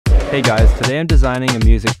Hey guys, today I'm designing a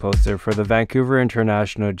music poster for the Vancouver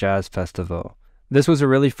International Jazz Festival. This was a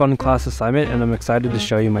really fun class assignment and I'm excited to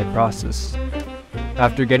show you my process.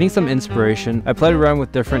 After getting some inspiration, I played around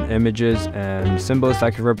with different images and symbols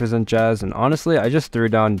that could represent jazz, and honestly, I just threw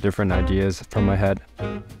down different ideas from my head.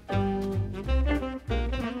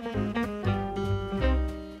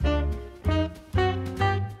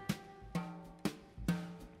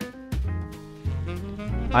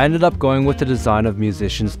 I ended up going with the design of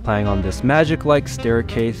musicians playing on this magic-like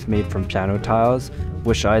staircase made from piano tiles,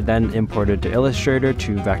 which I then imported to Illustrator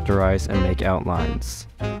to vectorize and make outlines.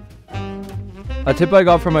 A tip I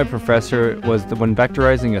got from my professor was that when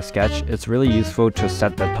vectorizing a sketch, it's really useful to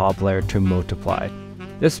set the top layer to multiply.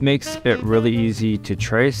 This makes it really easy to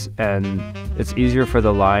trace, and it's easier for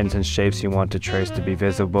the lines and shapes you want to trace to be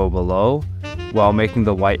visible below, while making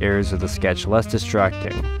the white areas of the sketch less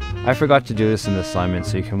distracting. I forgot to do this in the assignment,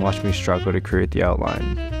 so you can watch me struggle to create the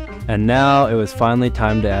outline. And now it was finally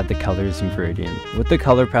time to add the colors and gradient. With the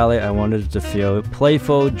color palette, I wanted it to feel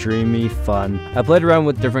playful, dreamy, fun. I played around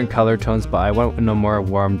with different color tones, but I went in a more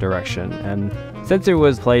warm direction. And since it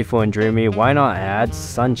was playful and dreamy, why not add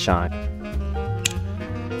sunshine?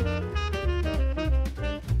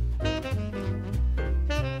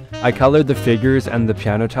 I colored the figures and the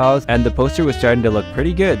piano tiles, and the poster was starting to look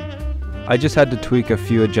pretty good. I just had to tweak a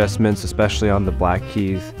few adjustments, especially on the black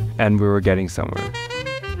keys, and we were getting somewhere.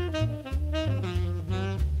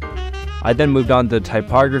 I then moved on to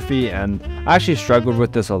typography, and I actually struggled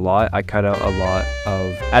with this a lot. I cut out a lot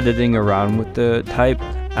of editing around with the type,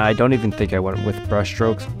 and I don't even think I went with brush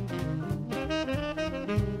strokes.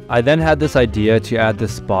 I then had this idea to add the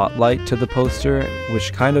spotlight to the poster,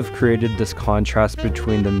 which kind of created this contrast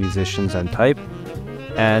between the musicians and type,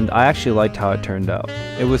 and I actually liked how it turned out.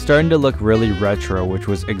 It was starting to look really retro, which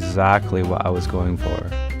was exactly what I was going for.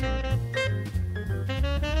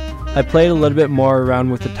 I played a little bit more around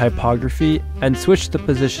with the typography and switched the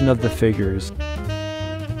position of the figures.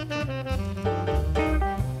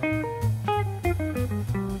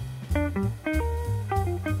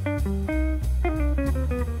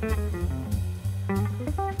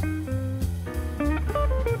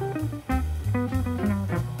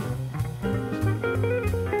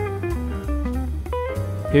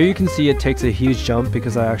 Here you can see it takes a huge jump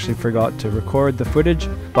because I actually forgot to record the footage,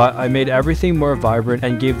 but I made everything more vibrant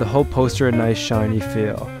and gave the whole poster a nice shiny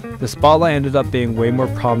feel. The spotlight ended up being way more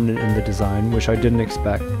prominent in the design, which I didn't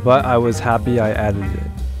expect, but I was happy I added it.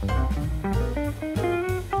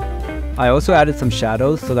 I also added some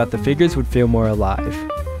shadows so that the figures would feel more alive.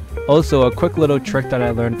 Also, a quick little trick that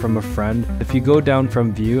I learned from a friend: if you go down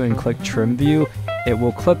from view and click trim view, it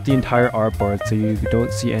will clip the entire artboard so you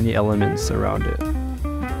don't see any elements around it.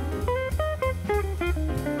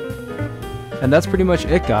 And that's pretty much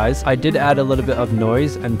it, guys. I did add a little bit of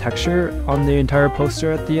noise and texture on the entire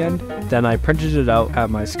poster at the end. Then I printed it out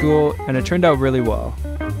at my school and it turned out really well.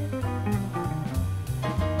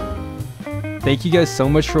 Thank you guys so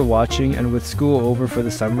much for watching, and with school over for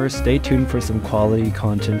the summer, stay tuned for some quality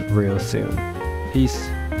content real soon. Peace.